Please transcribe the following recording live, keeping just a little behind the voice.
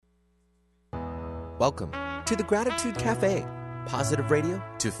Welcome to the Gratitude Cafe, positive radio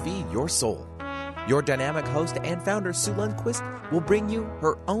to feed your soul. Your dynamic host and founder, Sue Lundquist, will bring you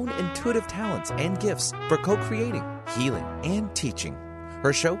her own intuitive talents and gifts for co-creating, healing, and teaching.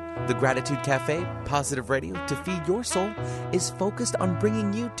 Her show, The Gratitude Cafe, positive radio to feed your soul, is focused on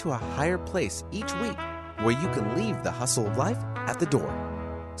bringing you to a higher place each week where you can leave the hustle of life at the door.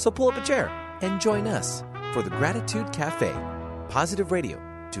 So pull up a chair and join us for The Gratitude Cafe, positive radio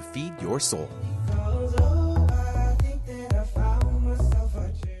to feed your soul.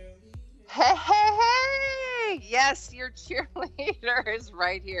 Hey, hey, hey! Yes, your cheerleader is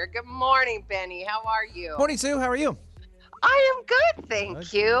right here. Good morning, Benny. How are you? Morning, Sue. How are you? I am good,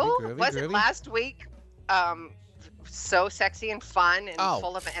 thank you. Groovy, Was it last week so sexy and fun and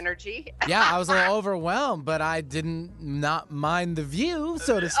full of energy? Yeah, I was a little overwhelmed, but I didn't not mind the view,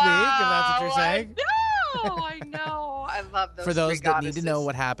 so to speak, if that's what you're saying. I know. I love those. For those three that goddesses. need to know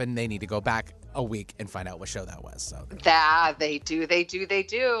what happened, they need to go back a week and find out what show that was. So that they do.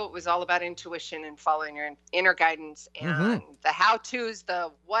 It was all about intuition and following your inner guidance and the how-tos,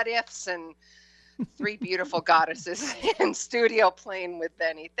 the what-ifs, and three beautiful goddesses in studio playing with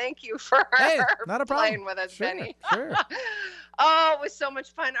Benny. Thank you for not a playing problem. with us, Sure, Benny. Sure. Oh, it was so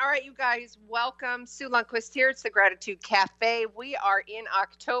much fun. All right, you guys, welcome. Sue Lundquist here. It's the Gratitude Cafe. We are in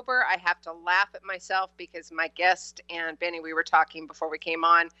October. I have to laugh at myself because my guest and Benny, we were talking before we came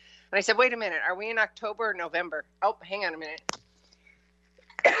on. And I said, wait a minute, are we in October or November? Oh, hang on a minute.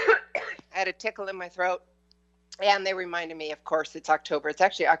 I had a tickle in my throat. And they reminded me, of course, it's October. It's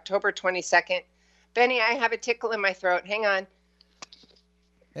actually October 22nd. Benny, I have a tickle in my throat. Hang on.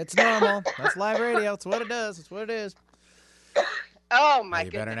 It's normal. That's live radio. It's what it does. It's what it is. Oh, my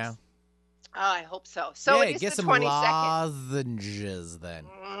goodness. goodness. Better now? Oh, I hope so. So it is get the some 22nd. lozenges then.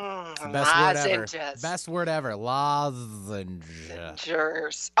 It's the best word ever. Best word ever. Lozenges.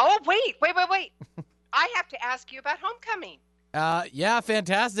 Oh, wait. I have to ask you about homecoming. Yeah,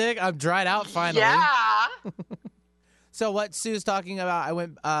 fantastic. I'm dried out finally. Yeah. So what Sue's talking about, I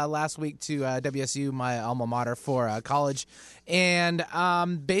went last week to WSU, my alma mater, for college. And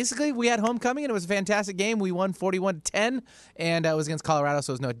basically we had homecoming, and it was a fantastic game. We won 41-10, and it was against Colorado,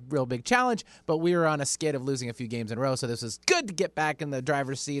 so it was no real big challenge. But we were on a skid of losing a few games in a row, so this was good to get back in the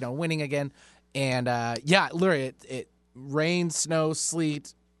driver's seat on winning again. And, yeah, literally, it rained, snow,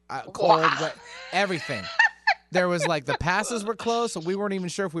 sleet, cold, wet, everything. There was, the passes were closed, so we weren't even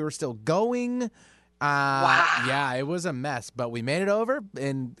sure if we were still going. Wow. Yeah, it was a mess, but we made it over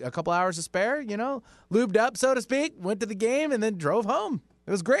in a couple hours to spare, lubed up, so to speak, went to the game, and then drove home. It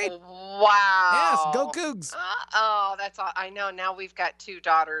was great. Wow. Yes, go Cougs. Oh, that's all. I know. Now we've got two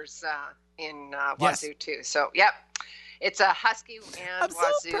daughters in Wazoo, too. So, yep. It's a Husky and I'm so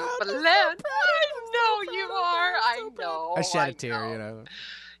Wazoo proud. blend. I know you are. I know. I shed a tear,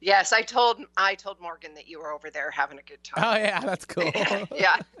 Yes, I told Morgan that you were over there having a good time. Oh, yeah, that's cool.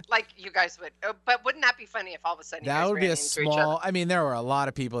 Yeah, like you guys would. But wouldn't that be funny if all of a sudden you that guys would ran be a into each small, other? there were a lot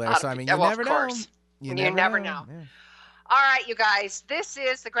of people there, so, you never of know. Course. You never know. Yeah. All right, you guys, this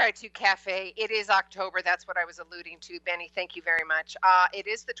is the Gratitude Cafe. It is October. That's what I was alluding to. Benny, thank you very much. It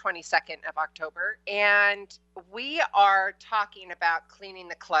is the 22nd of October, and we are talking about cleaning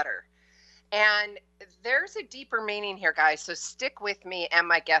the clutter. And there's a deeper meaning here, guys, so stick with me and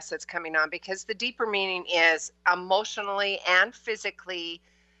my guest that's coming on, because the deeper meaning is emotionally and physically,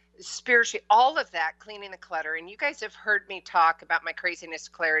 spiritually, all of that, cleaning the clutter. And you guys have heard me talk about my craziness,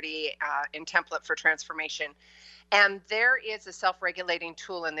 clarity, and template for transformation. And there is a self-regulating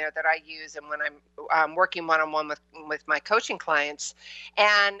tool in there that I use, and when I'm working one-on-one with my coaching clients,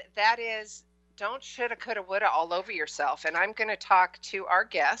 and that is, don't shoulda, coulda, woulda all over yourself. And I'm going to talk to our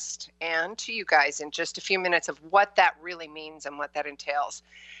guest and to you guys in just a few minutes of what that really means and what that entails.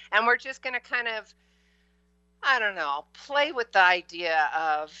 And we're just going to kind of, play with the idea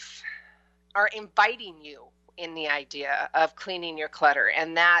of, or inviting you in the idea of cleaning your clutter.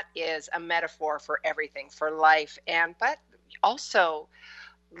 And that is a metaphor for everything, for life. But also,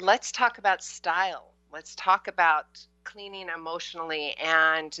 let's talk about style. Let's talk about cleaning emotionally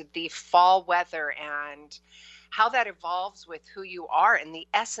and the fall weather and how that evolves with who you are and the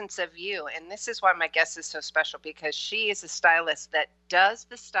essence of you. And this is why my guest is so special, because she is a stylist that does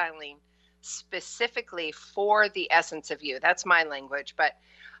the styling specifically for the essence of you. That's my language, but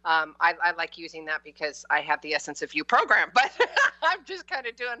I like using that because I have the Essence of You program, but I'm just kind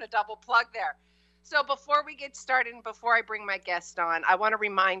of doing a double plug there. So before we get started and before I bring my guest on, I want to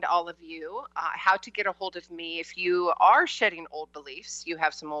remind all of you how to get a hold of me if you are shedding old beliefs, you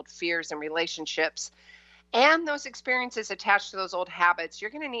have some old fears and relationships, and those experiences attached to those old habits. You're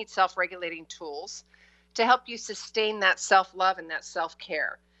going to need self-regulating tools to help you sustain that self-love and that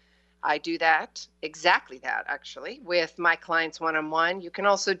self-care. I do that, exactly that, actually, with my clients one-on-one. You can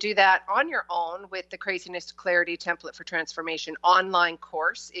also do that on your own with the Craziness to Clarity Template for Transformation online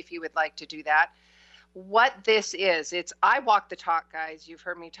course, if you would like to do that. What this is, it's I walk the talk, guys. You've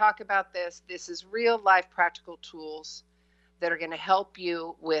heard me talk about this. This is real life practical tools that are going to help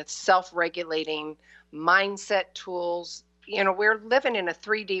you with self-regulating mindset tools. You know, we're living in a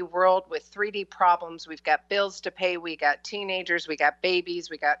 3D world with 3D problems. We've got bills to pay. We got teenagers. We got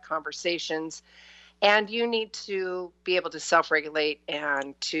babies. We got conversations. And you need to be able to self-regulate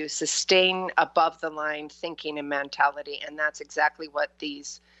and to sustain above the line thinking and mentality. And that's exactly what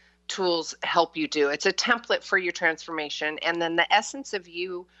these tools help you do. It's a template for your transformation. And then the Essence of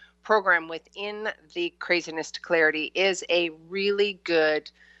You program within the Craziness to Clarity is a really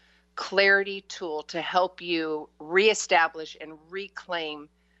good clarity tool to help you reestablish and reclaim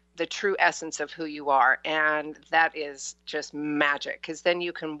the true essence of who you are. And that is just magic, because then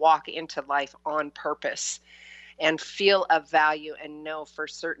you can walk into life on purpose and feel of value and know for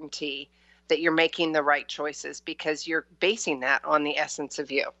certainty that you're making the right choices because you're basing that on the essence of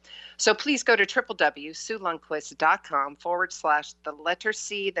you. So please go to www.SueLundquist.com/the letter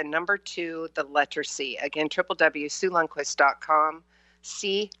C, the number 2, the letter C. Again, www.SueLundquist.com.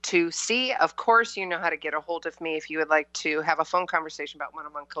 C2C. Of course, you know how to get a hold of me if you would like to have a phone conversation about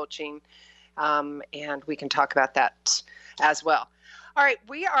one-on-one coaching, and we can talk about that as well. All right,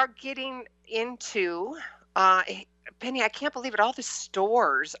 we are getting into, Penny, I can't believe it. All the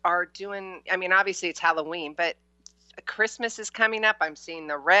stores are doing, I mean, obviously it's Halloween, but Christmas is coming up. I'm seeing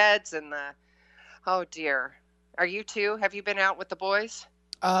the reds and oh dear. Are you too? Have you been out with the boys?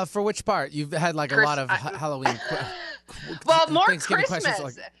 For which part? You've had like a lot of Halloween. Well, more Thanksgiving Christmas.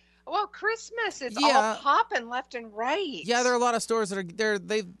 Questions, Well, Christmas is all popping left and right. Yeah, there are a lot of stores that are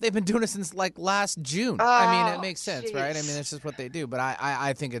they've been doing it since like last June. I mean, it makes sense, right? I mean, it's just what they do. But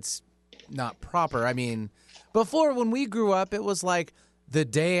I think it's not proper. I mean, before when we grew up, it was like the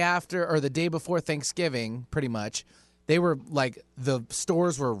day after or the day before Thanksgiving, pretty much. They were like the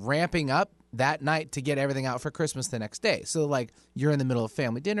stores were ramping up that night to get everything out for Christmas the next day. So like you're in the middle of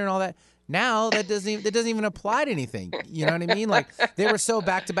family dinner and all that. Now that doesn't even apply to anything. You know what I mean? Like they were so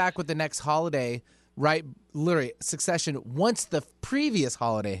back to back with the next holiday, right? Literally succession once the previous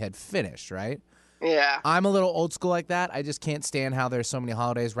holiday had finished, right? Yeah. I'm a little old school like that. I just can't stand how there's so many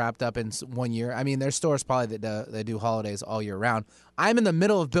holidays wrapped up in one year. I mean, there's stores probably that do holidays all year round. I'm in the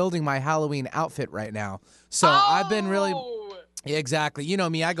middle of building my Halloween outfit right now. So I've been really... Exactly. You know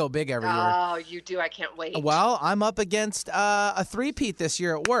me, I go big every year. Oh, you do. I can't wait. Well, I'm up against a three-peat this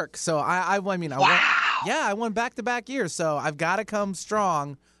year at work. So I won back-to-back years. So I've got to come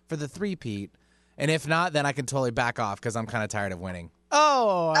strong for the three-peat. And if not, then I can totally back off because I'm kind of tired of winning.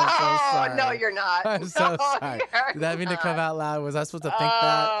 Oh, I'm so sorry. No, you're not. I'm so sorry. Did that mean to come out loud? Was I supposed to think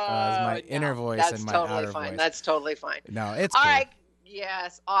that? It was my inner voice and my outer voice. That's totally fine. No, it's all cool. right.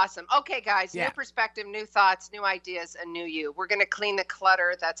 Yes, awesome. Okay, guys, new perspective, new thoughts, new ideas, a new you. We're going to clean the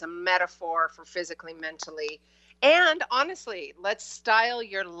clutter. That's a metaphor for physically, mentally, and honestly, let's style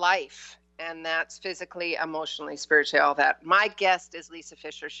your life. And that's physically, emotionally, spiritually, all that. My guest is Lisa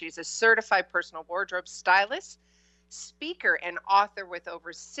Fischer. She's a certified personal wardrobe stylist, speaker, and author with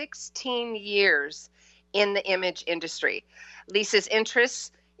over 16 years in the image industry. Lisa's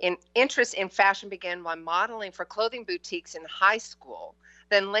interest in fashion began while modeling for clothing boutiques in high school,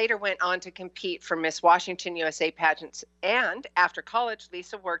 then later went on to compete for Miss Washington USA pageants. And after college,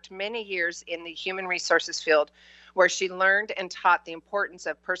 Lisa worked many years in the human resources field, where she learned and taught the importance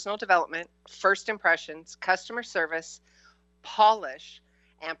of personal development, first impressions, customer service, polish,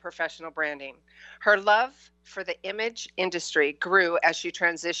 and professional branding. Her love for the image industry grew as she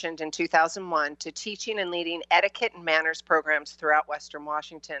transitioned in 2001 to teaching and leading etiquette and manners programs throughout Western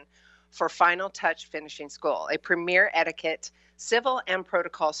Washington for Final Touch Finishing School, a premier etiquette, civil, and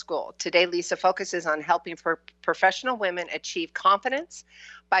protocol school. Today, Lisa focuses on helping professional women achieve confidence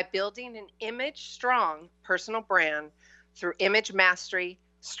by building an image-strong personal brand through image mastery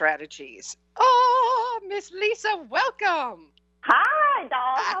strategies. Oh, Miss Lisa, welcome. Hi,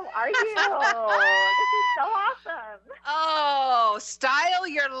 doll. How are you? This is so awesome. Oh, style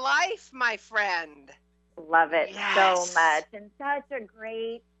your life, my friend. Love it so much. And such a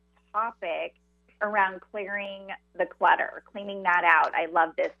great topic around clearing the clutter, cleaning that out. I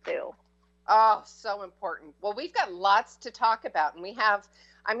love this too. Oh, so important. Well, we've got lots to talk about, and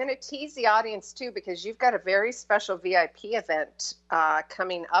I'm going to tease the audience too, because you've got a very special VIP event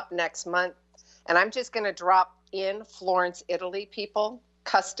coming up next month, and I'm just going to drop in Florence, Italy, people,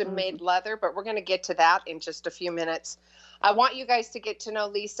 custom-made leather, but we're going to get to that in just a few minutes. I want you guys to get to know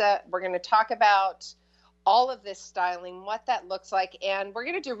Lisa. We're going to talk about all of this styling, what that looks like, and we're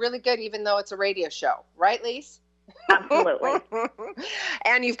going to do really good even though it's a radio show. Right, Lise? Absolutely.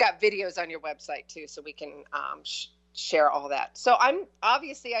 And you've got videos on your website too, so we can share all that. So I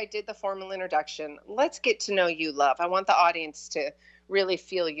did the formal introduction. Let's get to know you, love. I want the audience to really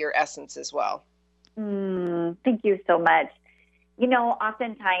feel your essence as well. Thank you so much.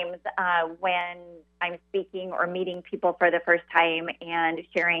 Oftentimes when I'm speaking or meeting people for the first time and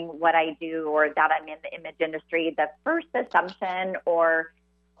sharing what I do or that I'm in the image industry, the first assumption or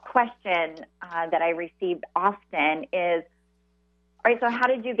question that I receive often is, all right, so how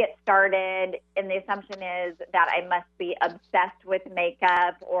did you get started? And the assumption is that I must be obsessed with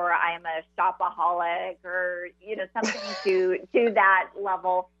makeup or I'm a shopaholic or, something to that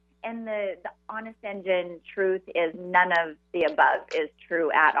level. And the honest engine truth is none of the above is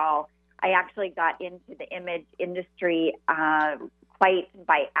true at all. I actually got into the image industry quite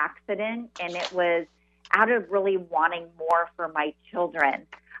by accident, and it was out of really wanting more for my children.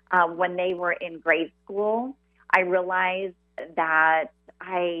 When they were in grade school, I realized that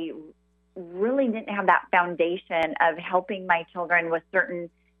I really didn't have that foundation of helping my children with certain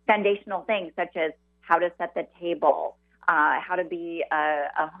foundational things, such as how to set the table, how to be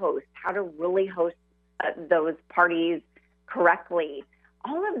a host, how to really host those parties correctly.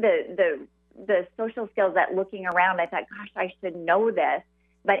 All of the social skills that looking around, I thought, gosh, I should know this.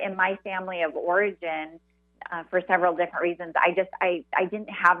 But in my family of origin, for several different reasons, I didn't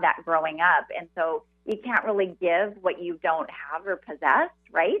have that growing up. And so you can't really give what you don't have or possess,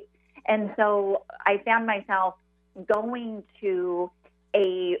 right? And so I found myself going to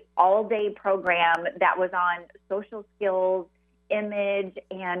a all-day program that was on social skills, image,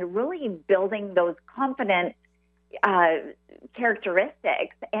 and really building those confident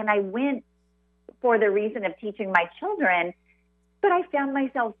characteristics. And I went for the reason of teaching my children, but I found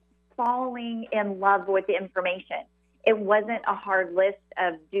myself falling in love with the information. It wasn't a hard list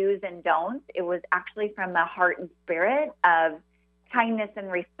of do's and don'ts. It was actually from the heart and spirit of kindness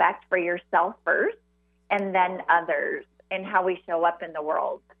and respect for yourself first, and then others, and how we show up in the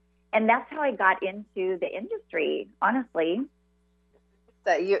world. And that's how I got into the industry, honestly.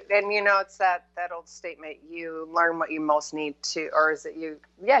 It's that old statement, you learn what you most need to, or is it you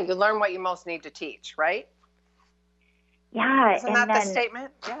learn what you most need to teach, right? Yeah. Isn't that the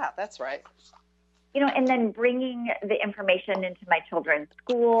statement? Yeah, that's right. And then bringing the information into my children's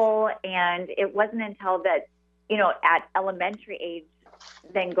school. And it wasn't until that, at elementary age,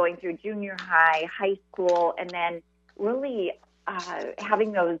 then going through junior high, high school, and then really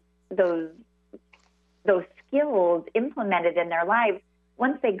having those skills implemented in their lives.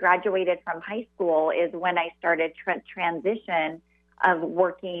 Once they graduated from high school is when I started transition of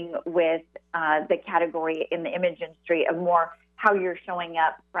working with the category in the image industry of more how you're showing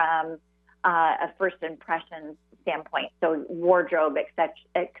up from a first impression standpoint. So wardrobe,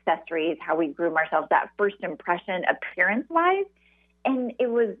 accessories, how we groom ourselves, that first impression appearance-wise. And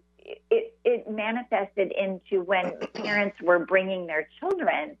it manifested into when parents were bringing their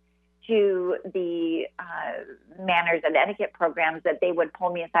children to the manners and etiquette programs that they would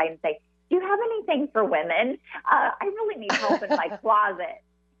pull me aside and say, do you have anything for women? I really need help in my closet.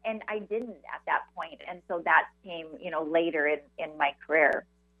 And I didn't at that point. And so that came, later in my career.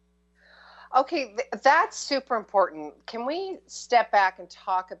 Okay, that's super important. Can we step back and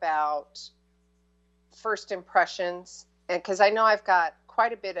talk about first impressions? And because I know I've got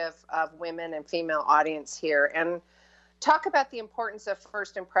quite a bit of women and female audience here, and talk about the importance of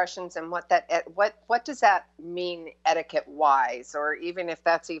first impressions and what does that mean etiquette wise, or even if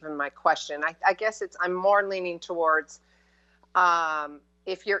that's even my question. I guess I'm more leaning towards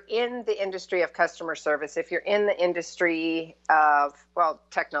if you're in the industry of customer service, if you're in the industry of,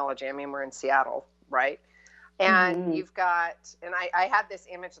 technology, I mean, we're in Seattle, right? And you've got, and I had this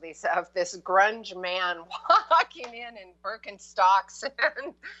image, Lisa, of this grunge man walking in Birkenstocks.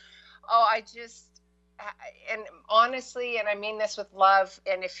 And, and honestly, and I mean this with love,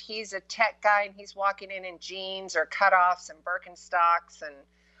 and if he's a tech guy and he's walking in jeans or cutoffs and Birkenstocks, and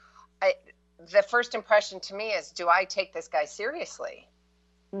the first impression to me is, do I take this guy seriously?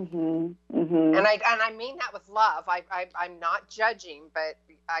 And I mean that with love. I'm not judging, but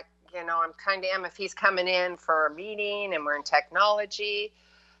I'm kind of am if he's coming in for a meeting and we're in technology.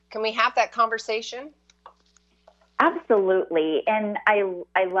 Can we have that conversation? Absolutely. And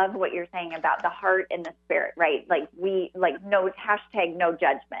I love what you're saying about the heart and the spirit, right? Like no hashtag, no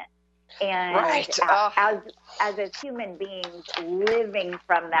judgment. And right. as a human beings living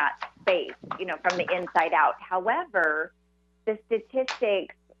from that space, from the inside out. However, the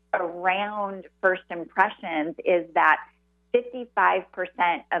statistics around first impressions is that 55%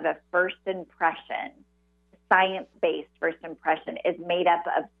 of a first impression science-based first impression is made up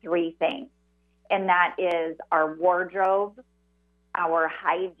of three things. And that is our wardrobe, our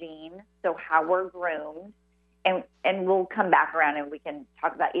hygiene, so how we're groomed, and we'll come back around and we can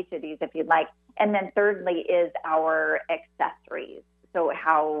talk about each of these if you'd like. And then thirdly is our accessories, so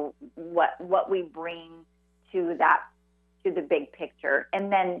what we bring to the big picture.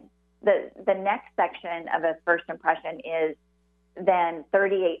 And then the next section of a first impression is then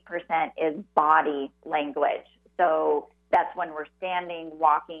 38% is body language. So that's when we're standing,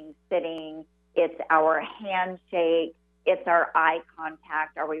 walking, sitting. It's our handshake. It's our eye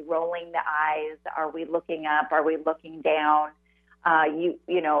contact. Are we rolling the eyes? Are we looking up? Are we looking down?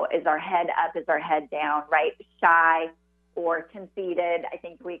 Is our head up? Is our head down? Right? Shy or conceited. I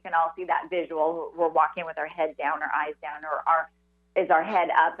think we can all see that visual. We're walking with our head down, our eyes down, or is our head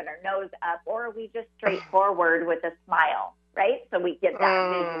up and our nose up, or are we just straightforward with a smile? Right? So we get that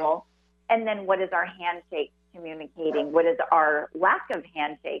visual. And then what is our handshake communicating? What is our lack of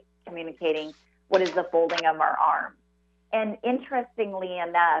handshake communicating? What is the folding of our arms? And interestingly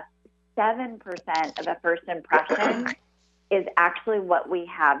enough, 7% of a first impression is actually what we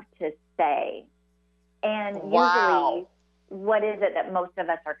have to say. And usually, what is it that most of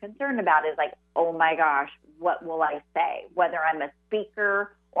us are concerned about is like, oh my gosh, what will I say? Whether I'm a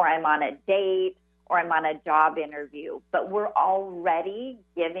speaker or I'm on a date or I'm on a job interview. But we're already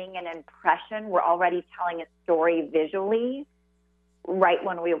giving an impression. We're already telling a story visually right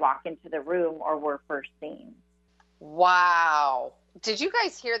when we walk into the room or we're first seen. Wow. Did you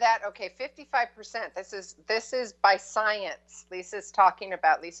guys hear that? Okay, 55%. This is by science. Lisa's talking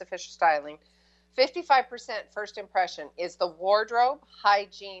about Lisa Fischer styling. 55% first impression is the wardrobe,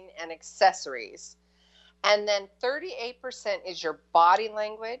 hygiene, and accessories. And then 38% is your body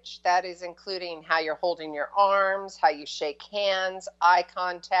language. That is including how you're holding your arms, how you shake hands, eye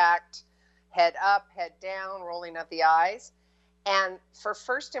contact, head up, head down, rolling of the eyes. And for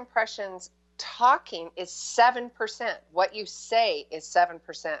first impressions, talking is 7%. What you say is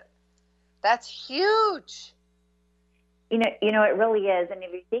 7%. That's huge. You know, it really is. And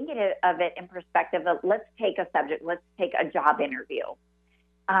if you think of it in perspective of, let's take a subject, let's take a job interview.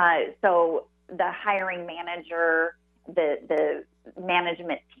 So the hiring manager, the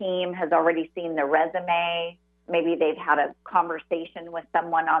management team has already seen the resume. Maybe they've had a conversation with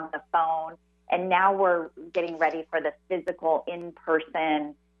someone on the phone. And now we're getting ready for the physical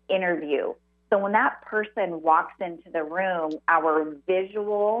in-person interview. So when that person walks into the room, our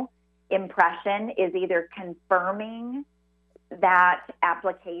visual impression is either confirming that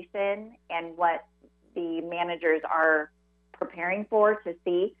application and what the managers are preparing for to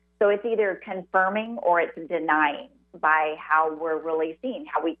see. So it's either confirming or it's denying by how we're really seen,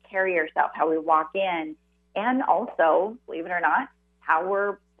 how we carry ourselves, how we walk in, and also, believe it or not, how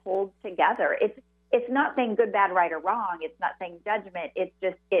we're pulled together. It's not saying good, bad, right, or wrong. It's not saying judgment. It's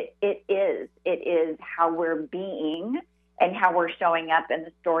just it is how we're being and how we're showing up in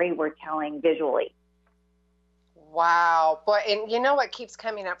the story we're telling visually. Wow. Boy, and you know what keeps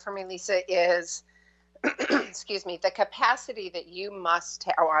coming up for me, Lisa, is excuse me, the capacity that you must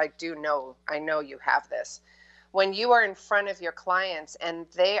have, or I know you have this. When you are in front of your clients and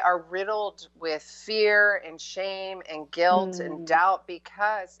they are riddled with fear and shame and guilt and doubt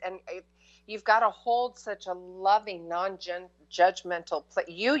you've got to hold such a loving, non-judgmental place.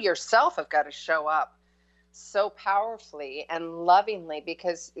 You yourself have got to show up so powerfully and lovingly,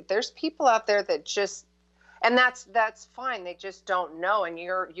 because there's people out there that just, and that's fine. They just don't know. And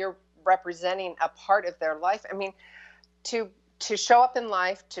you're representing a part of their life. I mean, to show up in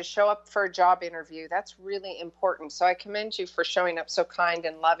life, to show up for a job interview, that's really important. So I commend you for showing up so kind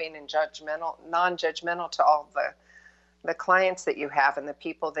and loving and non-judgmental to all the clients that you have and the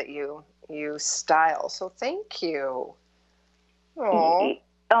people that you style. So thank you. Aww.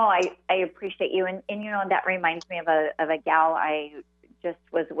 I appreciate you. And you know, that reminds me of a gal I just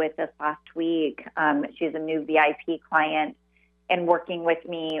was with this last week. She's a new VIP client and working with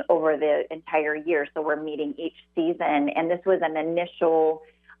me over the entire year. So we're meeting each season. And this was an initial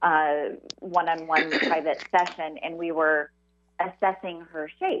one-on-one private session. And we were assessing her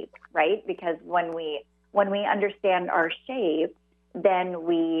shape, right? Because when we understand our shape, then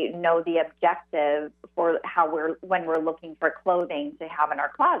we know the objective for when we're looking for clothing to have in our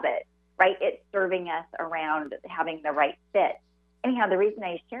closet, right? It's serving us around having the right fit. Anyhow, the reason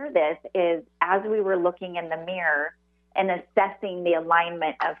I share this is as we were looking in the mirror and assessing the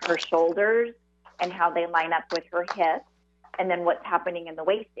alignment of her shoulders and how they line up with her hips, and then what's happening in the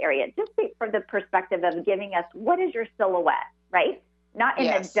waist area, just from the perspective of giving us what is your silhouette, right? Not in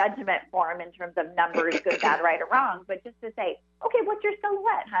a judgment form in terms of numbers, good, bad, right, or wrong, but just to say, okay, what's your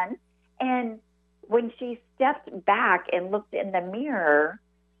silhouette, hun? And when she stepped back and looked in the mirror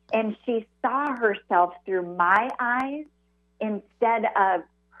and she saw herself through my eyes instead of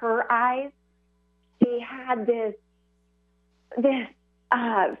her eyes, she had this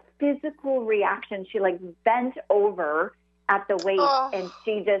physical reaction. She like bent over at the waist and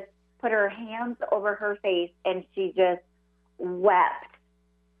she just put her hands over her face and she just wept.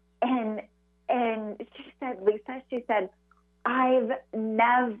 And she said, Lisa, she said, I've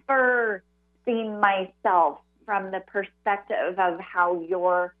never seen myself from the perspective of how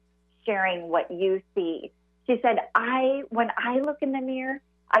you're sharing what you see. She said, when I look in the mirror,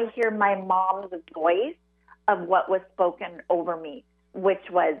 I hear my mom's voice of what was spoken over me, which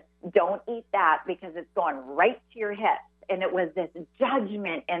was, don't eat that because it's going right to your hips. And it was this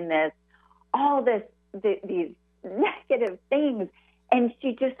judgment and these negative things. And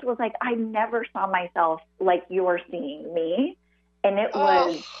she just was like, I never saw myself like you're seeing me. And it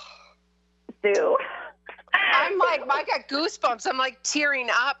was, Sue. I'm like, I got goosebumps. I'm like tearing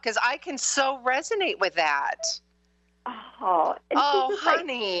up because I can so resonate with that. Oh,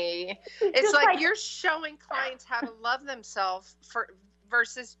 honey. Like, it's like you're showing clients how to love themselves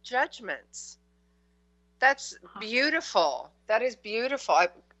versus judgments. That's beautiful. That is beautiful. I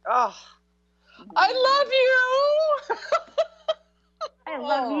love you. I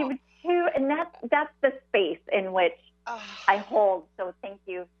love you too. And that's the space in which I hold. So thank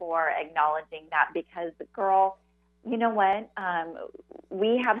you for acknowledging that, because, girl, you know what?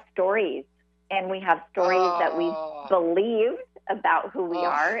 We have stories, and we have stories that we believed about who we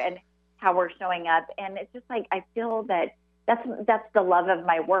are and how we're showing up. And it's just like, I feel that's the love of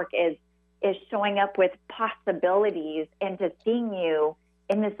my work is showing up with possibilities and to seeing you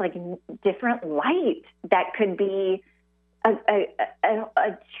in this like different light that could be a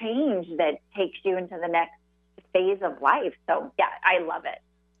change that takes you into the next phase of life. So yeah, I love it.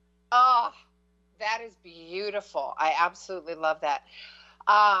 Oh, that is beautiful. I absolutely love that.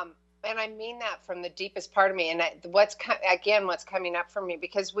 And I mean that from the deepest part of me. And what's coming up for me,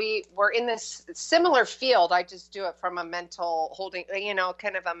 because we're in this similar field. I just do it from a mental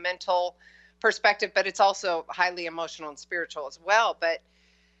kind of a mental perspective, but it's also highly emotional and spiritual as well. But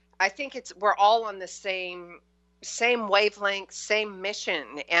I think we're all on the same wavelength, same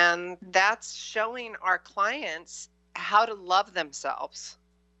mission. And that's showing our clients how to love themselves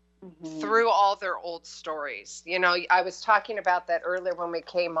through all their old stories. I was talking about that earlier when we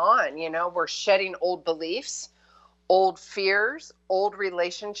came on. We're shedding old beliefs, old fears, old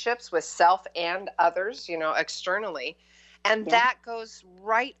relationships with self and others, externally. And that goes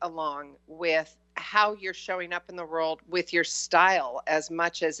right along with how you're showing up in the world with your style, as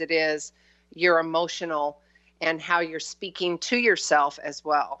much as it is your emotional and how you're speaking to yourself as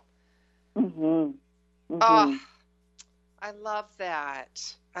well. Oh, I love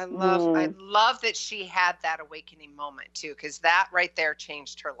that. I love that she had that awakening moment too, because that right there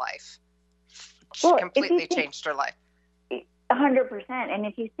changed her life. Completely changed her life. 100%. And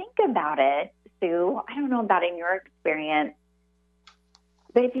if you think about it, Sue, I don't know about in your experience,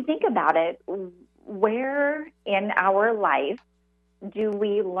 but if you think about it, where in our life do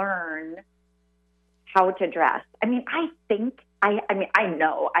we learn how to dress? I mean, I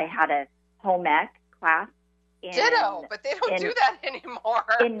know I had a home ec class. Ditto, but they don't do that anymore.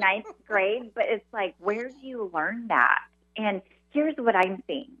 In 9th grade, but it's like, where do you learn that? And here's what I'm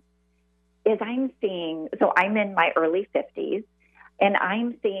seeing. So I'm in my early 50s, and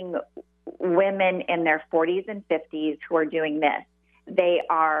I'm seeing women in their 40s and 50s who are doing this. They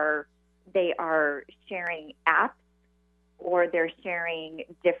are sharing apps, or they're sharing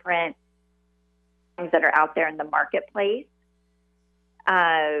different things that are out there in the marketplace.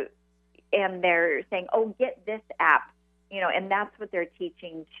 And they're saying, oh, get this app, and that's what they're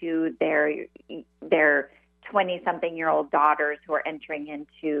teaching to their 20-something-year-old daughters who are entering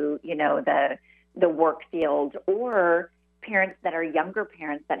into, the work field, or parents that are younger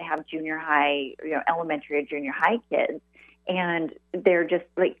parents that have junior high, elementary or junior high kids. And they're just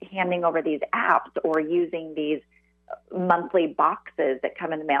like handing over these apps or using these monthly boxes that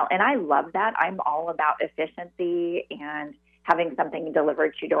come in the mail. And I love that. I'm all about efficiency and having something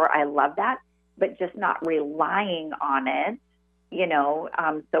delivered to your door. I love that, but just not relying on it,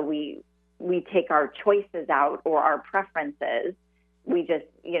 so we take our choices out or our preferences. We just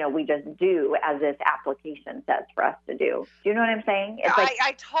do as this application says for us to do. Do you know what I'm saying? It's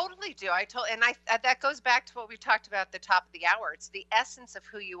I totally do. And that goes back to what we've talked about at the top of the hour. It's the essence of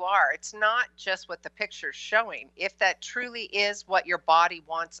who you are. It's not just what the picture's showing. If that truly is what your body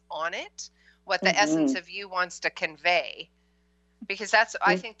wants on it, what the essence of you wants to convey, because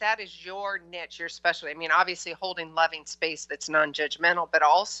I think that is your niche, your specialty. I mean, obviously holding loving space that's non-judgmental, but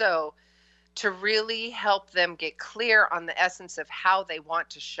also to really help them get clear on the essence of how they want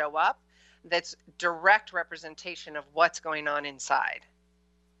to show up. That's direct representation of what's going on inside.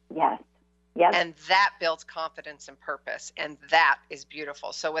 Yes. Yes. And that builds confidence and purpose. And that is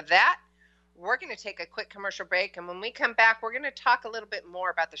beautiful. So with that, we're going to take a quick commercial break. And when we come back, we're going to talk a little bit more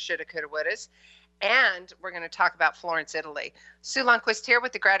about the shoulda, coulda, wouldas. And we're going to talk about Florence, Italy. Sue Lundquist here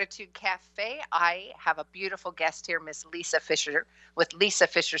with the Gratitude Cafe. I have a beautiful guest here, Miss Lisa Fischer with Lisa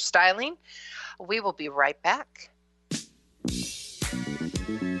Fischer Styling. We will be right back.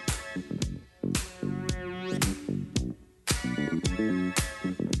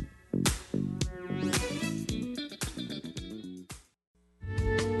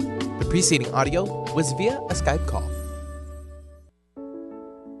 The preceding audio was via a Skype call.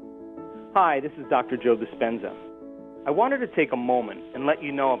 Hi, this is Dr. Joe Dispenza. I wanted to take a moment and let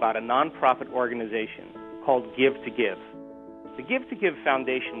you know about a nonprofit organization called Give to Give. The Give to Give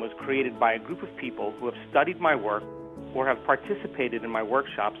Foundation was created by a group of people who have studied my work or have participated in my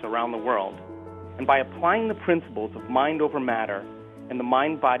workshops around the world. And by applying the principles of mind over matter and the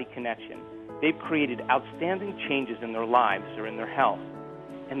mind-body connection, they've created outstanding changes in their lives or in their health,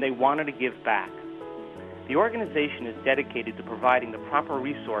 and they wanted to give back. The organization is dedicated to providing the proper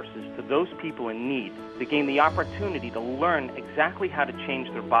resources to those people in need to gain the opportunity to learn exactly how to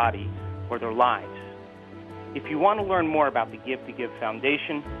change their body or their lives. If you want to learn more about the Give to Give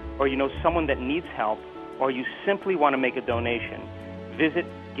Foundation, or you know someone that needs help, or you simply want to make a donation, visit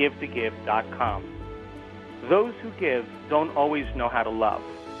givetogive.com. Those who give don't always know how to love.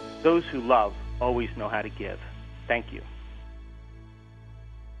 Those who love always know how to give. Thank you.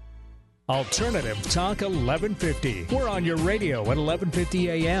 Alternative Talk 1150. We're on your radio at 1150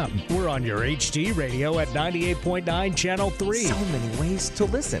 a.m. We're on your HD radio at 98.9 Channel 3. So many ways to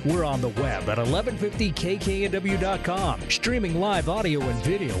listen. We're on the web at 1150kknw.com, streaming live audio and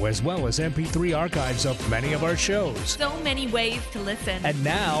video as well as MP3 archives of many of our shows. So many ways to listen. And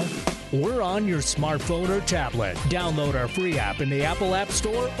now, we're on your smartphone or tablet. Download our free app in the Apple App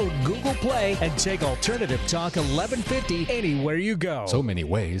Store or Google Play and take Alternative Talk 1150 anywhere you go. So many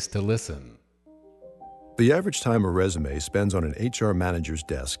ways to listen. The average time a resume spends on an HR manager's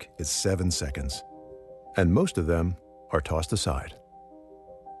desk is 7 seconds, and most of them are tossed aside.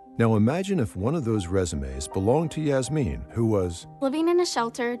 Now imagine if one of those resumes belonged to Yasmin, who was living in a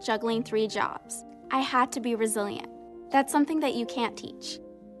shelter, juggling 3 jobs. I had to be resilient. That's something that you can't teach.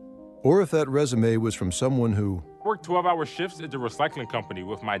 Or if that resume was from someone who worked 12-hour shifts at the recycling company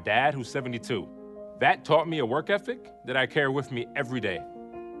with my dad, who's 72. That taught me a work ethic that I carry with me every day.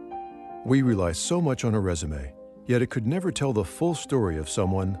 We rely so much on a resume, yet it could never tell the full story of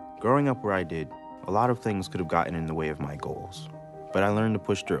someone. Growing up where I did, a lot of things could have gotten in the way of my goals. But I learned to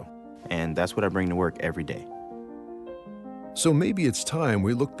push through, and that's what I bring to work every day. So maybe it's time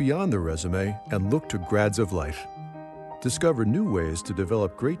we look beyond the resume and look to Grads of Life. Discover new ways to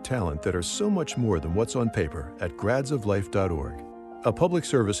develop great talent that are so much more than what's on paper at gradsoflife.org. A public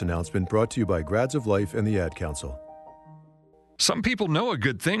service announcement brought to you by Grads of Life and the Ad Council. Some people know a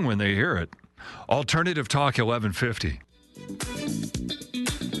good thing when they hear it. Alternative Talk 1150.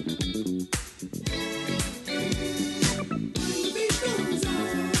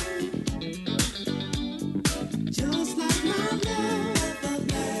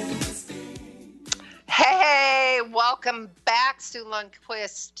 Hey, welcome back. Sue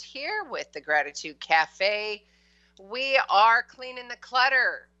Lundquist here with the Gratitude Cafe. We are cleaning the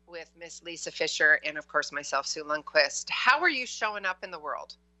clutter with Miss Lisa Fischer and, of course, myself, Sue Lundquist. How are you showing up in the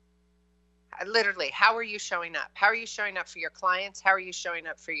world? Literally, how are you showing up? How are you showing up for your clients? How are you showing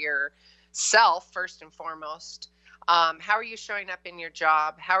up for yourself, first and foremost? How are you showing up in your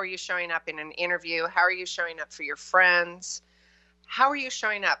job? How are you showing up in an interview? How are you showing up for your friends? How are you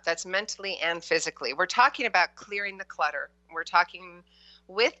showing up? That's mentally and physically. We're talking about clearing the clutter. We're talking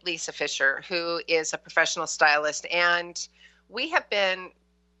with Lisa Fischer, who is a professional stylist, and we at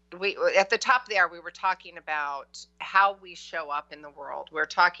the top of the hour, we were talking about how we show up in the world. We're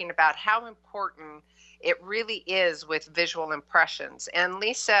talking about how important it really is with visual impressions. And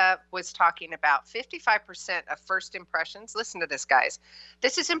Lisa was talking about 55% of first impressions. Listen to this, guys.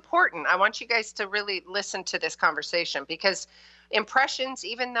 This is important. I want you guys to really listen to this conversation, because impressions,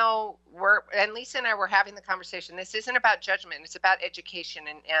 even though and Lisa and I were having the conversation, this isn't about judgment. It's about education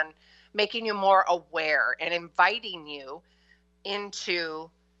and making you more aware and inviting you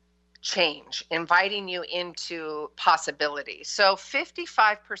into change, inviting you into possibility. So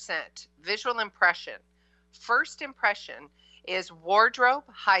 55% visual impression. First impression is wardrobe,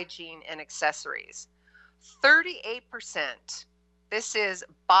 hygiene, and accessories. 38% This is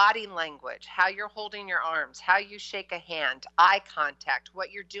body language, how you're holding your arms, how you shake a hand, eye contact,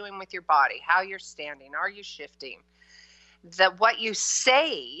 what you're doing with your body, how you're standing, are you shifting? What you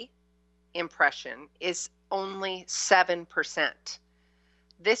say impression is only 7%.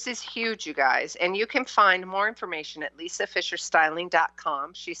 This is huge, you guys. And you can find more information at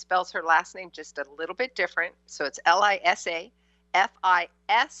lisafischerstyling.com. She spells her last name just a little bit different. So it's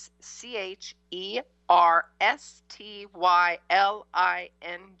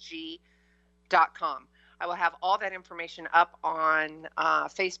LISAFISCHERSTYLING.com. I will have all that information up on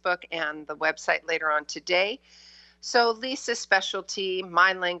Facebook and the website later on today. So Lisa's specialty,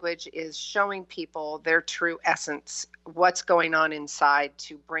 my language, is showing people their true essence, what's going on inside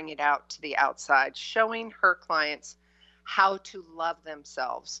to bring it out to the outside, showing her clients how to love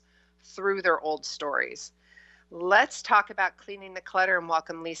themselves through their old stories. Let's talk about cleaning the clutter and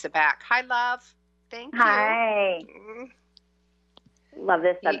welcome Lisa back. Hi, love. Thank you. Hi. Love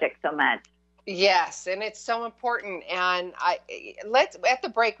this subject so much. Yes, and it's so important. And at the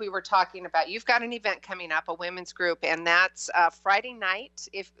break we were talking about, you've got an event coming up, a women's group, and that's Friday night.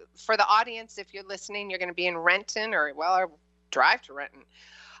 If for the audience, if you're listening, you're going to be in Renton or drive to Renton.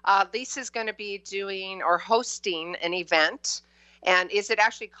 Lisa's going to be doing or hosting an event. And is it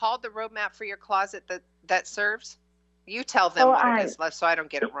actually called the Roadmap for Your Closet that serves? You tell them what it is, so I don't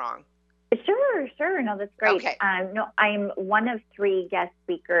get it wrong. Sure. No, that's great. Okay. No, I'm one of 3 guest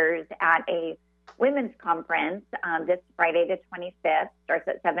speakers at a women's conference this Friday the 25th. Starts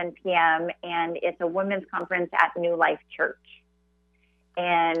at 7 p.m. and it's a women's conference at New Life Church.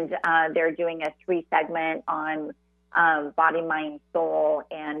 And they're doing a 3-segment on body, mind, soul.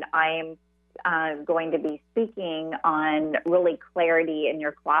 And I'm going to be speaking on really clarity in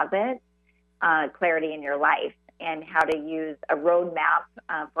your closet, clarity in your life, and how to use a roadmap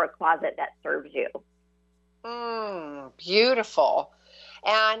for a closet that serves you. Beautiful.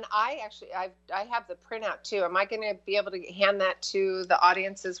 And I have the printout too. Am I going to be able to hand that to the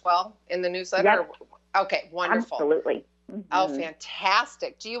audience as well in the newsletter? Yep. Okay, wonderful. Absolutely. Mm-hmm. Oh,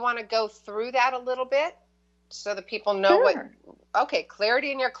 fantastic. Do you want to go through that a little bit so that people know Okay,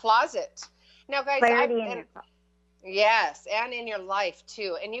 clarity in your closet. Now, guys, yes, and in your life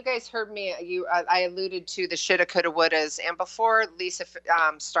too. And you guys heard me. I alluded to the shoulda, coulda, wouldas. And before Lisa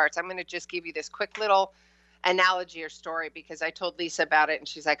starts, I'm going to just give you this quick little analogy or story because I told Lisa about it, and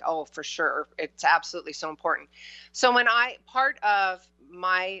she's like, "Oh, for sure, it's absolutely so important." So part of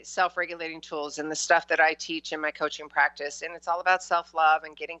my self-regulating tools and the stuff that I teach in my coaching practice, and it's all about self-love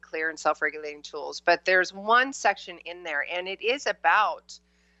and getting clear and self-regulating tools. But there's one section in there, and it is about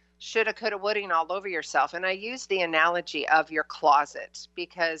shoulda, coulda, woulda all over yourself. And I use the analogy of your closet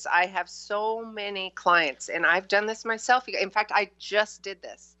because I have so many clients, and I've done this myself. In fact, I just did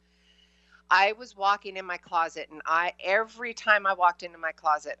this. I was walking in my closet, and every time I walked into my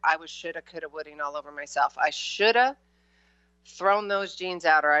closet, I was shoulda, coulda, woulda all over myself. I shoulda thrown those jeans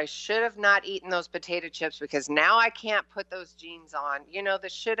out, or I should have not eaten those potato chips because now I can't put those jeans on. You know,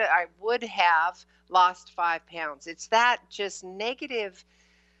 I would have lost 5 pounds. It's that just negative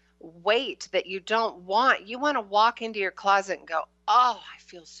weight that you don't want. You want to walk into your closet and go, oh, I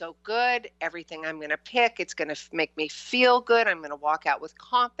feel so good. Everything I'm going to pick, it's going to make me feel good. I'm going to walk out with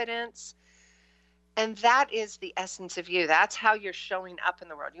confidence. And that is the essence of you. That's how you're showing up in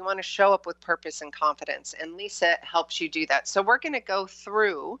the world. You want to show up with purpose and confidence. And Lisa helps you do that. So we're going to go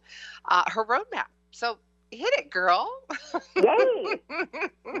through her roadmap. So hit it, girl. Yay.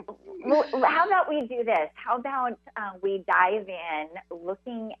 Well, how about we do this? How about we dive in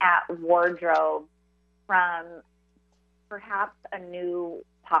looking at wardrobe from perhaps a new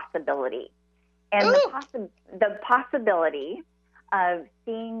possibility. And the possibility of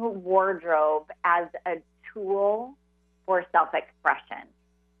seeing wardrobe as a tool for self-expression.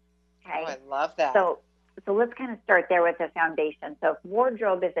 Okay? Oh, I love that. So let's kind of start there with the foundation. So if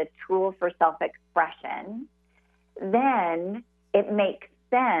wardrobe is a tool for self-expression, then it makes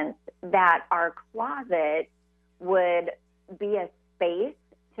sense that our closet would be a space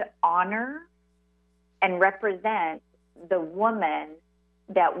to honor and represent the woman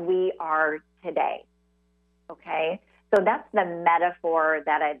that we are today. Okay? So that's the metaphor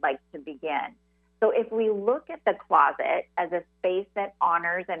that I'd like to begin. So if we look at the closet as a space that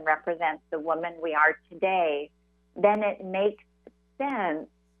honors and represents the woman we are today, then it makes sense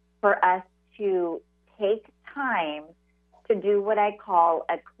for us to take time to do what I call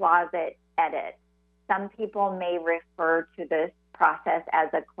a closet edit. Some people may refer to this process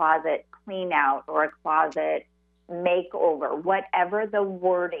as a closet clean out or a closet makeover, whatever the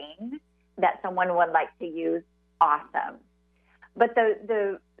wording that someone would like to use. Awesome. But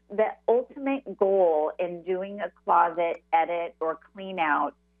the the ultimate goal in doing a closet edit or clean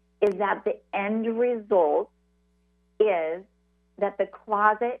out is that the end result is that the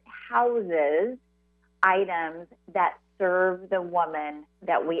closet houses items that serve the woman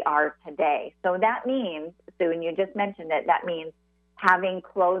that we are today. So that means, Sue, and you just mentioned it, that means having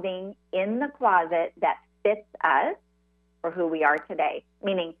clothing in the closet that fits us for who we are today,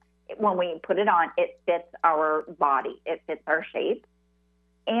 meaning when we put it on, it fits our body, it fits our shape,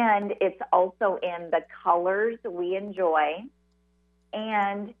 and it's also in the colors we enjoy,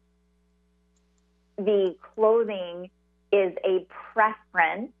 and the clothing is a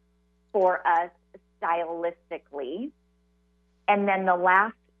preference for us stylistically. And then the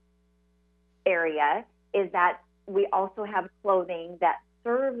last area is that we also have clothing that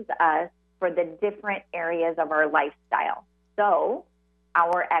serves us for the different areas of our lifestyle. So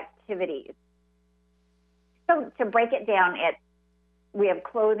our activities. So to break it down, we have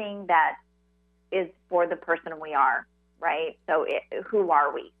clothing that is for the person we are, right? So who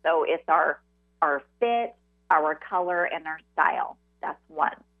are we? So it's our fit, our color, and our style. That's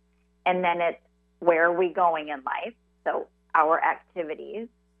one. And then it's where are we going in life? So our activities.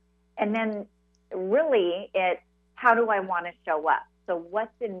 And then really it's how do I want to show up? So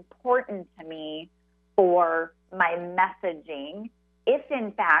what's important to me for my messaging if,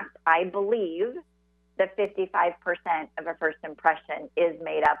 in fact, I believe the 55% of a first impression is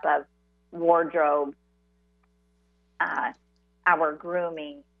made up of wardrobe, our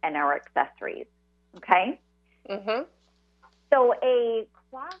grooming, and our accessories. Okay? Mm-hmm. So a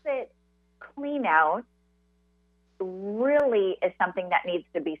closet clean out really is something that needs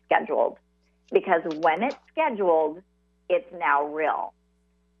to be scheduled, because when it's scheduled, it's now real.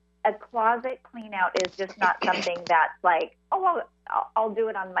 A closet clean out is just not something that's like, oh, I'll do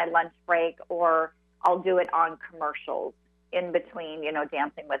it on my lunch break, or I'll do it on commercials in between,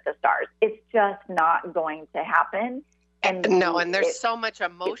 Dancing with the Stars. It's just not going to happen. And there's so much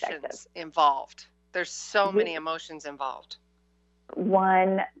emotions involved. There's so many emotions involved.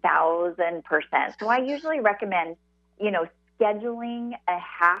 1,000%. So I usually recommend, scheduling a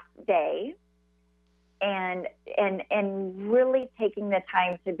half day and really taking the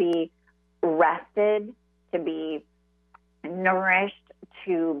time to be rested, to be nourished,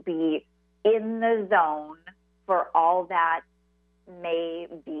 to be in the zone for all that may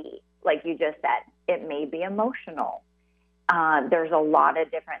be. Like you just said, it may be emotional. There's a lot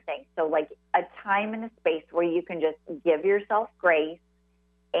of different things. So like a time and a space where you can just give yourself grace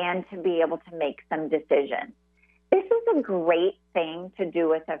and to be able to make some decisions. This is a great thing to do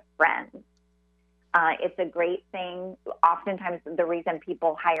with a friend. It's a great thing. Oftentimes the reason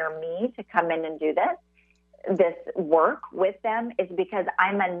people hire me to come in and do this work with them is because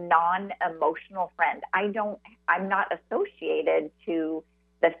I'm a non-emotional friend. I'm not associated to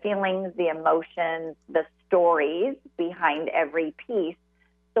the feelings, the emotions, the stories behind every piece.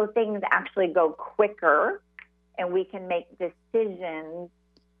 So things actually go quicker and we can make decisions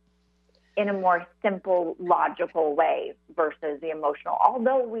in a more simple, logical way versus the emotional.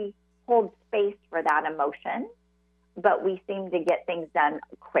 Although we hold space for that emotion, but we seem to get things done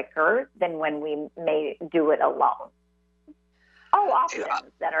quicker than when we may do it alone. Options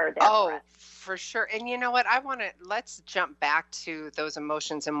that are there for us. For sure. And you know what? Let's jump back to those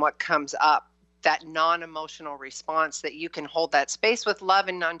emotions and what comes up, that non-emotional response, that you can hold that space with love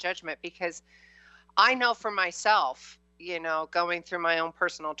and non-judgment, because I know for myself, going through my own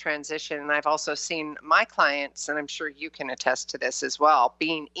personal transition, and I've also seen my clients, and I'm sure you can attest to this as well,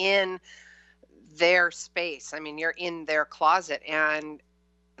 being in their space. I mean, you're in their closet, and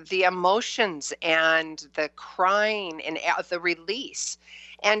the emotions and the crying and the release.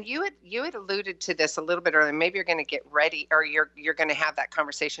 And you had alluded to this a little bit earlier. Maybe you're going to get ready, or you're going to have that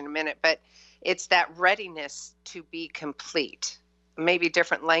conversation in a minute, but it's that readiness to be complete. Maybe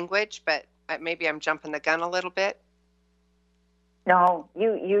different language, but maybe I'm jumping the gun a little bit. No,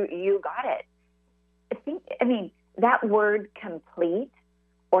 you got it. I mean, that word complete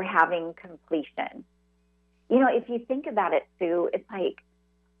or having completion. If you think about it, Sue, it's like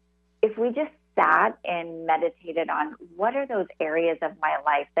if we just sat and meditated on what are those areas of my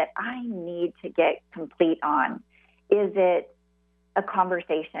life that I need to get complete on. Is it a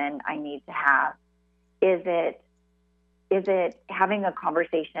conversation I need to have? Is it having a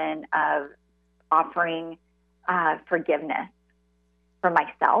conversation of offering forgiveness for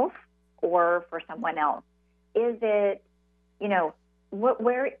myself or for someone else? Is it,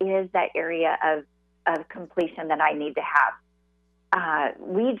 where is that area of completion that I need to have?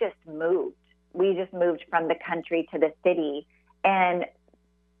 We just moved. We just moved from the country to the city, and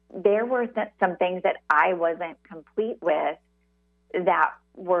there were some things that I wasn't complete with that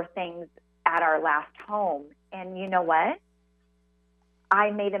were things at our last home. And you know what?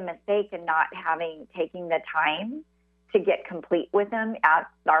 I made a mistake in not taking the time to get complete with them at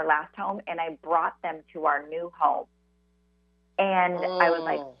our last home, and I brought them to our new home. And I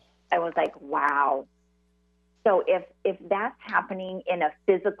was like, wow. So if that's happening in a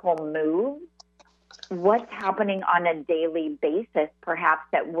physical move, what's happening on a daily basis, perhaps,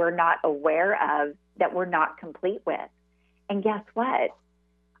 that we're not aware of, that we're not complete with? And guess what?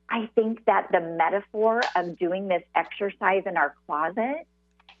 I think that the metaphor of doing this exercise in our closet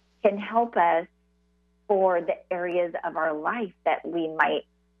can help us for the areas of our life that we might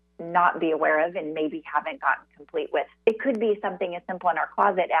not be aware of and maybe haven't gotten complete with. It could be something as simple in our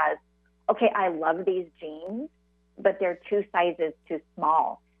closet as, okay, I love these jeans, but they're 2 sizes too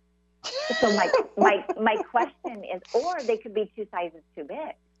small. So my question is, or they could be 2 sizes too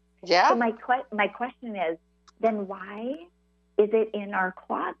big. Yeah. So my question is, then why is it in our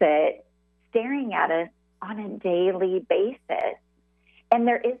closet staring at us on a daily basis? And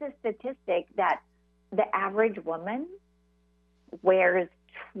there is a statistic that the average woman wears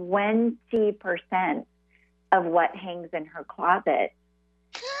 20% of what hangs in her closet.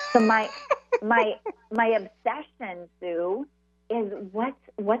 So my obsession, Sue, is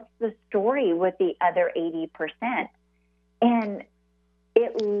what's the story with the other 80%? And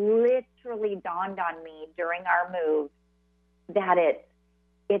it literally dawned on me during our move that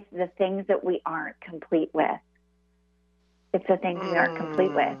it's the things that we aren't complete with. It's the things we aren't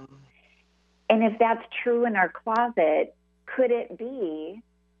complete with. And if that's true in our closet, could it be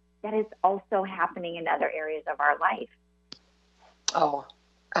that it's also happening in other areas of our life? Oh,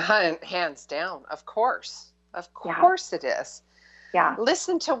 hands down. Of course. Of course it is. Yeah.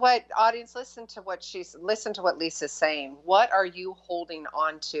 Listen to what Lisa's saying. What are you holding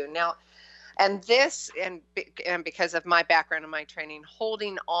on to now? And this, and because of my background and my training,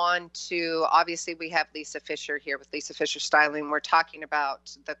 holding on to, obviously we have Lisa Fischer here with Lisa Fischer Styling. We're talking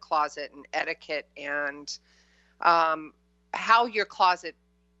about the closet and etiquette and how your closet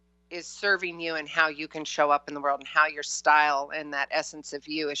is serving you and how you can show up in the world and how your style and that essence of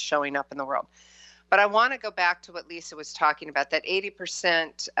you is showing up in the world. But I want to go back to what Lisa was talking about, that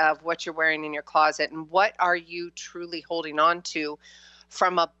 80% of what you're wearing in your closet, and what are you truly holding on to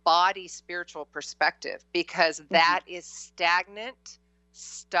from a body spiritual perspective, because that is stagnant,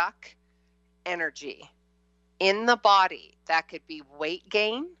 stuck energy in the body. That could be weight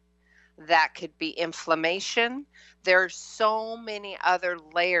gain, that could be inflammation. There's so many other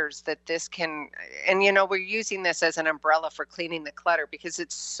layers that this can, and we're using this as an umbrella for cleaning the clutter because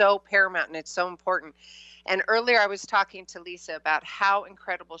it's so paramount and it's so important. And earlier I was talking to Lisa about how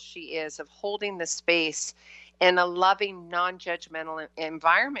incredible she is of holding the space in a loving, non-judgmental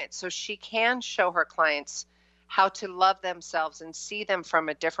environment so she can show her clients how to love themselves and see them from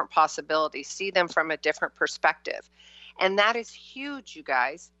a different possibility, see them from a different perspective. And that is huge, you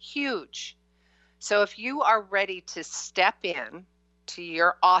guys, huge. So if you are ready to step in to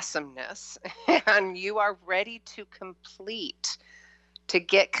your awesomeness and you are ready to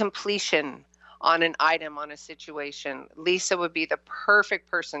get completion on an item, on a situation, Lisa would be the perfect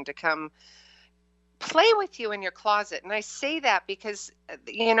person to come play with you in your closet. And I say that because,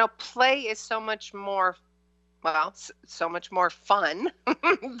 play is so much more fun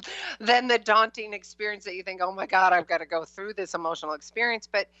than the daunting experience that you think, oh my God, I've got to go through this emotional experience.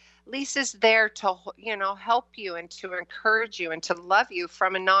 But Lisa's there to, help you and to encourage you and to love you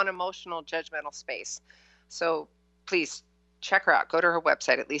from a non-emotional, judgmental space. So please check her out. Go to her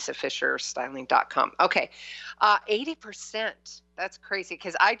website at lisafischerstyling.com. Okay. 80%. That's crazy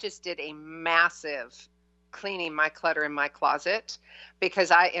because I just did a massive cleaning my clutter in my closet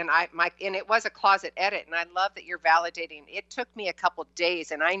because it was a closet edit, and I love that you're validating. It took me a couple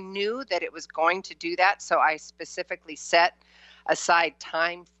days, and I knew that it was going to do that, so I specifically set aside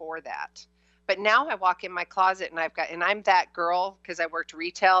time for that. But now I walk in my closet and I'm that girl because I worked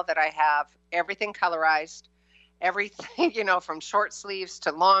retail that I have everything colorized, everything, from short sleeves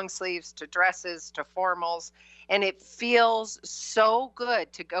to long sleeves to dresses to formals, and it feels so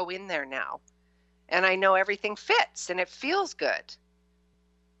good to go in there now. And I know everything fits and it feels good.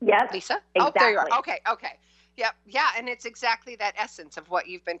 Yes, Lisa? exactly. Oh, there you are. Okay. Yep. Yeah. And it's exactly that essence of what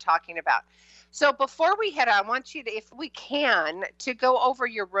you've been talking about. So before we head on, I want you to, if we can, to go over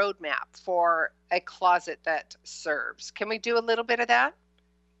your roadmap for a closet that serves. Can we do a little bit of that?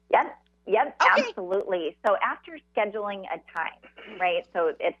 Yep, okay. Absolutely. So after scheduling a time, right?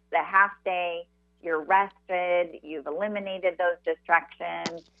 So it's the half day, you're rested, you've eliminated those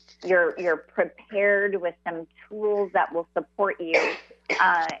distractions, you're prepared with some tools that will support you.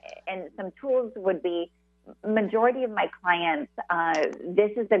 And some tools would be majority of my clients,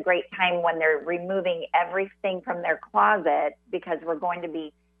 this is a great time when they're removing everything from their closet, because we're going to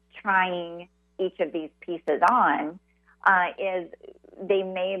be trying each of these pieces on, is they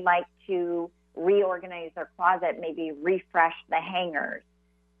may like to reorganize their closet, maybe refresh the hangers.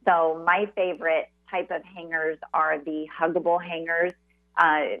 So my favorite type of hangers are the huggable hangers.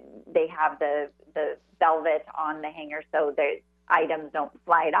 They have the velvet on the hanger so the items don't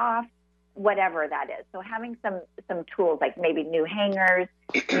slide off, whatever that is. So having some tools, like maybe new hangers,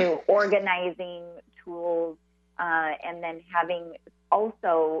 new organizing tools, and then having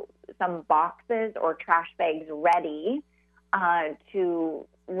also some boxes or trash bags ready to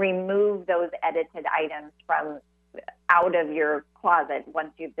remove those edited items from out of your closet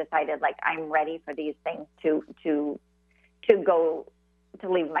once you've decided, like, I'm ready for these things to go to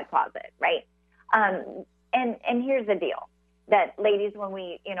leave my closet, right? And here's the deal, that ladies, when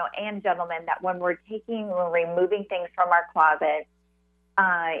we, and gentlemen, that when we're removing things from our closet,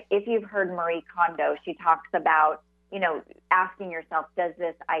 if you've heard Marie Kondo, she talks about, asking yourself, does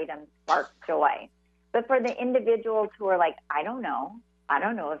this item spark joy? But for the individuals who are like, I don't know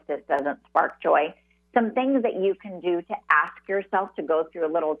if this doesn't spark joy, some things that you can do to ask yourself, to go through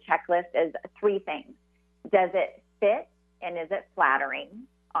a little checklist, is 3 things. Does it fit, and is it flattering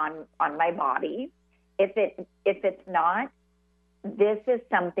on my body? If it's not, this is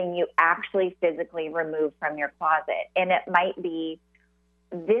something you actually physically remove from your closet. And it might be,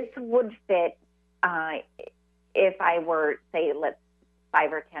 this would fit if I were, say,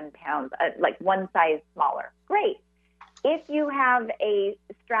 5 or 10 pounds, like one size smaller. Great. If you have a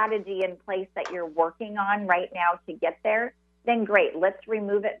strategy in place that you're working on right now to get there, then great. Let's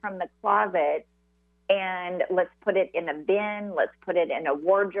remove it from the closet and let's put it in a bin. Let's put it in a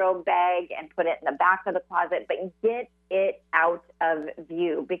wardrobe bag and put it in the back of the closet, but get it out of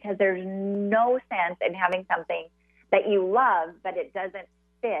view, because there's no sense in having something that you love, but it doesn't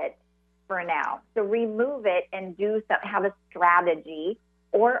fit for now. So remove it and have a strategy.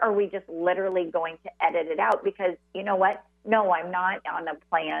 Or are we just literally going to edit it out? Because you know what? No, I'm not on a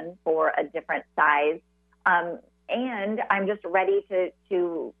plan for a different size. And I'm just ready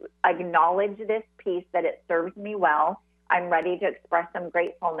to acknowledge this piece, that it serves me well. I'm ready to express some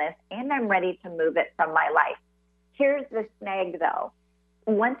gratefulness, and I'm ready to move it from my life. Here's the snag, though.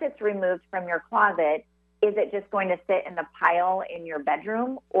 Once it's removed from your closet, is it just going to sit in the pile in your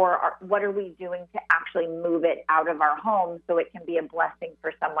bedroom, or what are we doing to actually move it out of our home so it can be a blessing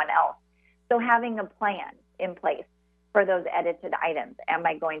for someone else? So having a plan in place for those edited items. Am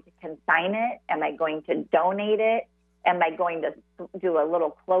I going to consign it? Am I going to donate it? Am I going to do a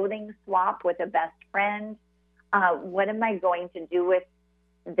little clothing swap with a best friend? What am I going to do with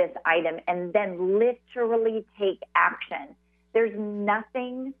this item? And then literally take action. There's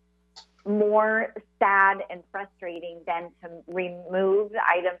nothing more sad and frustrating than to remove the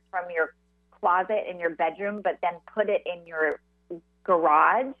items from your closet in your bedroom, but then put it in your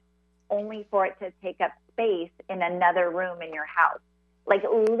garage only for it to take up space in another room in your house. Like,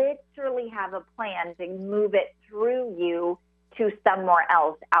 literally have a plan to move it through you to somewhere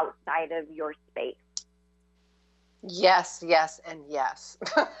else outside of your space. Yes, and yes.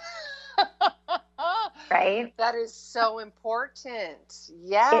 Right? That is so important.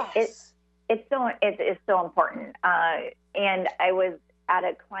 Yes. It is so important. And I was at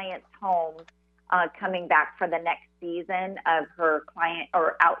a client's home coming back for the next season of her client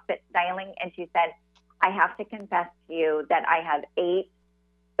or outfit styling, and she said, I have to confess to you that I have 8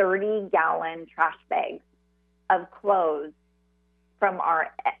 30-gallon trash bags of clothes from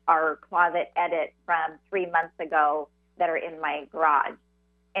our closet edit from 3 months ago that are in my garage.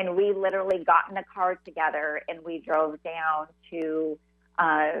 And we literally got in a car together and we drove down to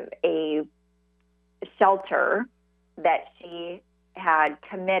a shelter that she had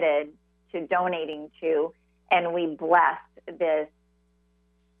committed to donating to, and we blessed this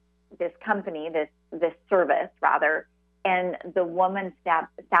company, this service rather. And the woman sat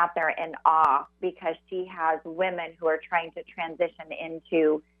there in awe, because she has women who are trying to transition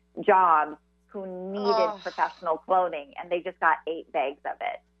into jobs who needed professional clothing, and they just got 8 bags of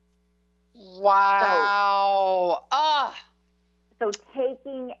it. Wow. So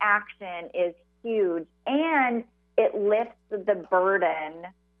taking action is huge, and it lifts the burden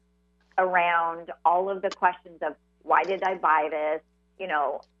around all of the questions of, why did I buy this?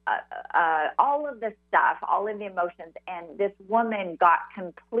 All of the stuff, all of the emotions. And this woman got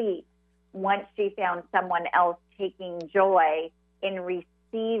complete once she found someone else taking joy in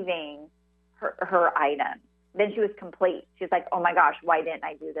receiving her item. Then she was complete. She's like, oh my gosh, why didn't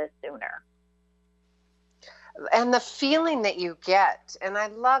I do this sooner? and the feeling that you get. And I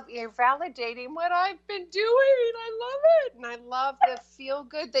love you're validating what I've been doing. I love it. And I love the feel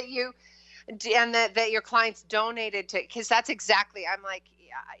good that you and that your clients donated to, because that's exactly, I'm like,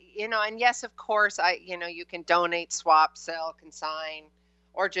 yeah, and yes, of course, you can donate, swap, sell, consign,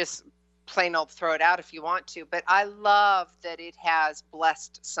 or just plain old throw it out if you want to. But I love that it has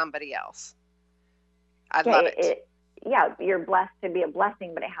blessed somebody else. I love it. Yeah, you're blessed to be a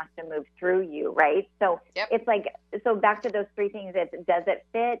blessing, but it has to move through you, right? So It's like, so back to those three things, does it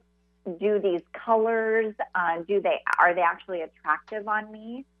fit? Do these colors, are they actually attractive on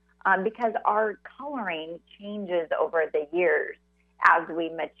me? Because our coloring changes over the years as we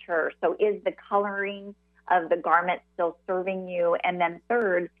mature. So is the coloring of the garment still serving you? And then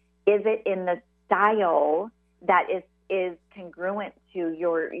third, is it in the style that is congruent to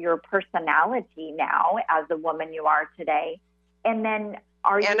your personality now as the woman you are today? And then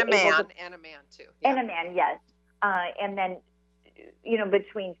and a man too. Yeah. And a man, yes. And then,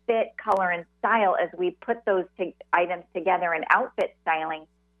 between fit, color, and style, as we put those items together in outfit styling,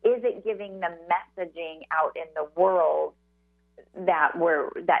 is it giving the messaging out in the world that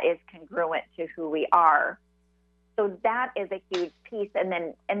is congruent to who we are? So that is a huge piece. And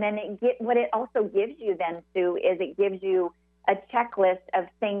then what it also gives you then, Sue, is it gives you a checklist of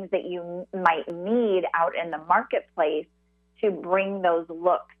things that you might need out in the marketplace to bring those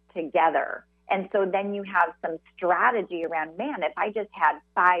looks together. And so then you have some strategy around, man, if I just had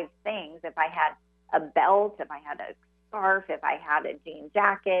 5 things, if I had a belt, if I had a scarf, if I had a jean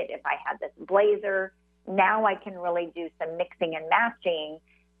jacket, if I had this blazer, now I can really do some mixing and matching.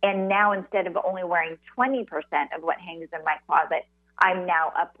 And now instead of only wearing 20% of what hangs in my closet, I'm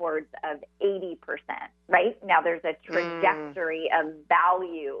now upwards of 80%, right? Now there's a trajectory of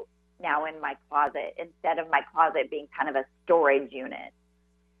value now in my closet instead of my closet being kind of a storage unit.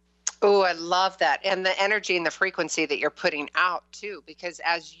 Oh, I love that. And the energy and the frequency that you're putting out too, because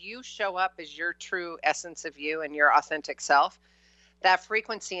as you show up as your true essence of you and your authentic self, that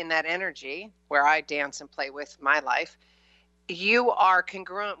frequency and that energy, where I dance and play with my life, you are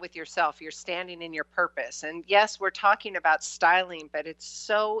congruent with yourself. You're standing in your purpose. And yes, we're talking about styling, but it's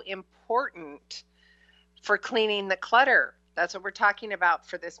so important for cleaning the clutter. That's what we're talking about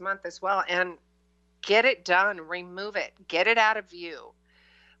for this month as well. And get it done, remove it, get it out of view.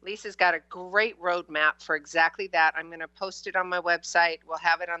 Lisa's got a great roadmap for exactly that. I'm going to post it on my website. We'll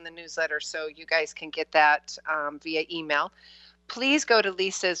have it on the newsletter so you guys can get that via email. Please go to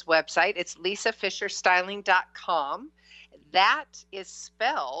Lisa's website. It's lisafischerstyling.com. That is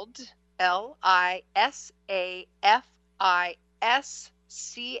spelled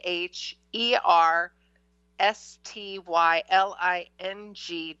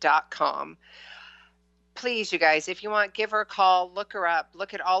Please, you guys, if you want, give her a call, look her up,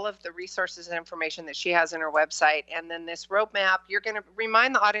 look at all of the resources and information that she has on her website. And then this roadmap, you're going to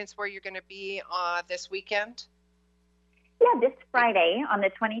remind the audience where you're going to be this weekend. Yeah, this Friday on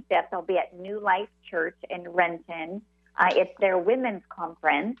the 25th, I'll be at New Life Church in Renton. It's their women's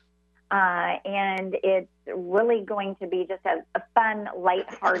conference, and it's really going to be just a fun,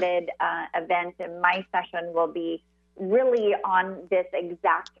 lighthearted event. And my session will be really on this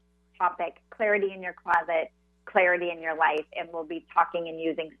exact topic, clarity in your closet, clarity in your life, and we'll be talking and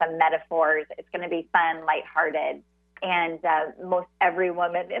using some metaphors. It's going to be fun, lighthearted, and most every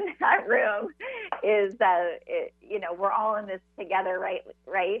woman in that room is, we're all in this together,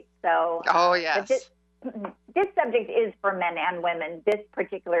 right? So, oh yes, this subject is for men and women. This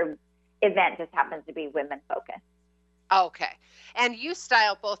particular event just happens to be women focused. Okay, and you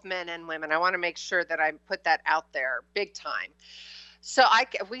style both men and women. I want to make sure that I put that out there big time. So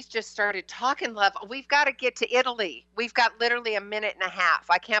we just started talking, love. We've got to get to Italy. We've got literally a minute and a half.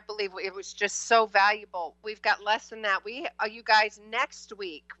 I can't believe it was just so valuable. We've got less than that. You guys, next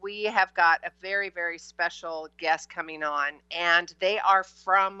week, we have got a very, very special guest coming on, and they are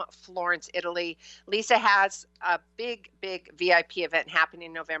from Florence, Italy. Lisa has a big, big VIP event happening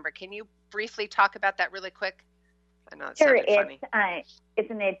in November. Can you briefly talk about that really quick? I know it sounded funny.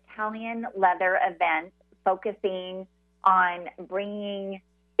 It's an Italian leather event focusing on bringing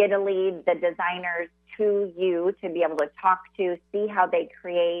Italy, the designers, to you to be able to talk to, see how they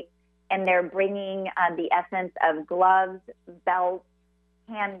create. And they're bringing the essence of gloves, belts,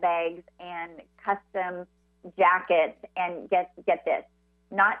 handbags, and custom jackets. And get this,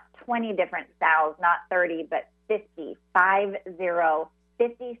 not 20 different styles, not 30, but 50 styles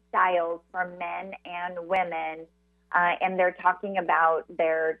for men and women. And they're talking about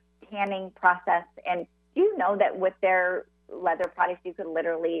their tanning process. And do you know that with their leather products, you could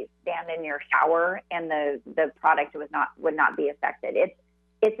literally stand in your shower and the product would not be affected?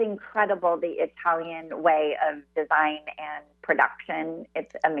 it's incredible, the Italian way of design and production.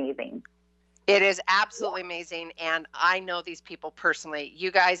 It's amazing. It is absolutely amazing, and I know these people personally. You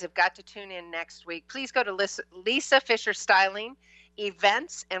guys have got to tune in next week. Please go to Lisa Fischer Styling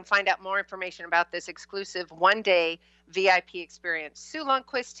events and find out more information about this exclusive one-day VIP experience. Sue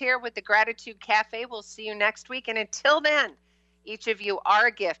Lundquist here with the Gratitude Cafe. We'll see you next week, and until then, each of you are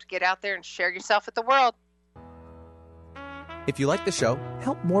a gift. Get out there and share yourself with the world. If you like the show,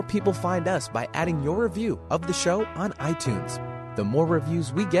 help more people find us by adding your review of the show on iTunes. The more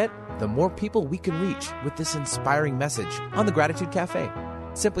reviews we get, the more people we can reach with this inspiring message on the Gratitude Cafe.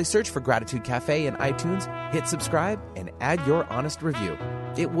 Simply search for Gratitude Cafe in iTunes, hit subscribe, and add your honest review.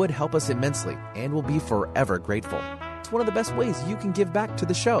 It would help us immensely and we'll be forever grateful. It's one of the best ways you can give back to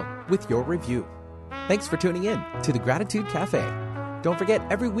the show with your review. Thanks for tuning in to the Gratitude Cafe. Don't forget,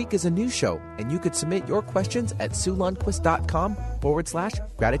 every week is a new show, and you could submit your questions at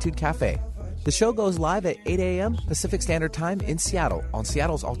SueLundquist.com/Gratitude Cafe. The show goes live at 8 a.m. Pacific Standard Time in Seattle on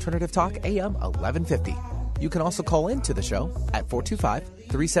Seattle's Alternative Talk AM 1150. You can also call in to the show at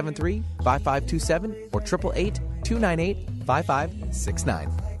 425-373-5527 or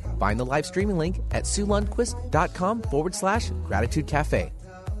 888-298-5569. Find the live streaming link at SueLundquist.com/Gratitude Cafe.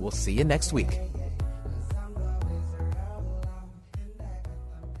 We'll see you next week.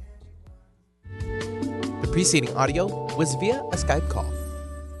 The preceding audio was via a Skype call.